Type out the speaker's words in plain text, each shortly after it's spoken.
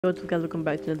What's up guys, welcome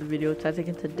back to another video. It's Isaac,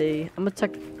 and today I'm gonna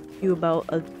talk to you about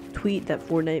a tweet that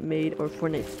Fortnite made, or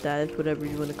Fortnite status, whatever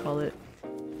you want to call it.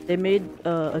 They made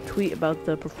a tweet about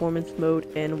the performance mode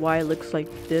and why it looks like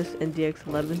this in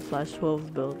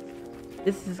DX11/12 build.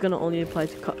 This is gonna only apply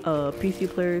to PC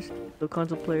players, so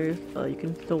console players. You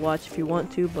can still watch if you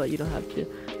want to, but you don't have to.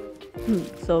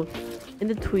 So in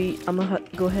the tweet, I'm gonna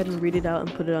go ahead and read it out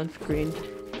and put it on screen.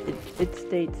 It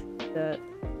states that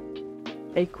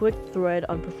a quick thread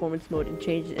on performance mode and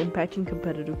changes impacting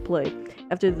competitive play.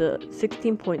 After the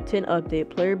 16.10 update,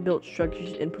 player-built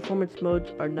structures in performance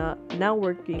modes are now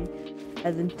working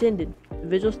as intended. The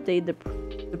visual state,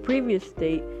 the previous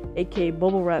state, aka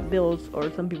bubble wrap builds, or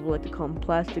some people like to call them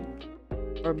plastic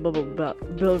or bubble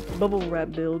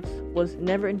wrap builds, was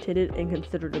never intended and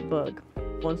considered a bug.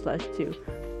 1/2.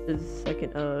 This is the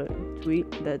second tweet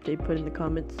that they put in the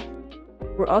comments.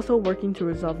 We're also working to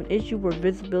resolve an issue where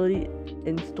visibility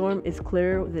in Storm is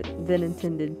clearer than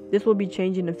intended. This will be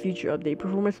changed in a future update.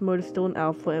 Performance mode is still in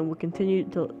alpha and will continue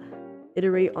to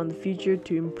iterate on the future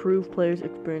to improve players'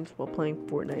 experience while playing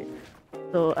Fortnite.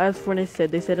 So as Fortnite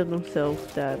said, they said it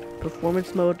themselves that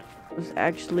performance mode was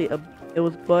actually it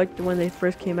was bugged when they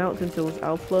first came out since it was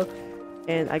alpha,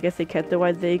 and I guess they kept it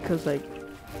why they because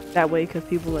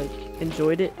people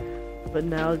enjoyed it. But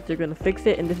now they're gonna fix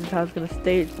it, and this is how it's gonna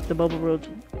stay. The bubble roads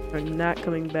are not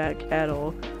coming back at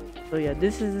all. So yeah,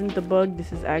 this isn't the bug.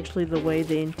 This is actually the way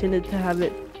they intended to have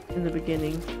it in the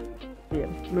beginning. Yeah,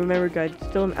 remember guys, it's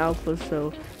still an alpha,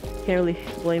 so can't really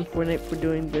blame Fortnite for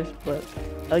doing this. But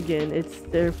again, it's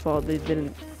their fault. They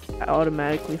didn't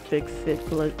automatically fix it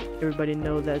to let everybody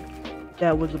know that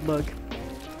that was a bug.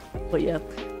 But yeah,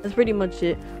 that's pretty much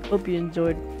it. Hope you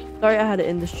enjoyed. Sorry I had to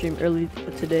end the stream early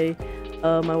today.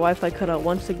 My Wi-Fi cut out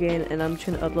once again, and I'm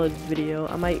trying to upload this video.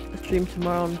 I might stream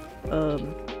tomorrow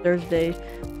on Thursday,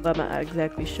 but I'm not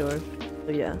exactly sure.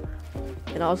 So yeah,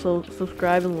 and also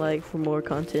subscribe and like for more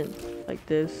content like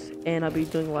this. And I'll be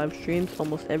doing live streams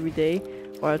almost every day,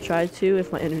 or I'll try to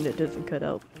if my internet doesn't cut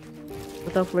out.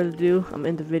 Without further ado, I'm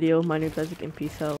in the video. My name is Isaac, and peace out.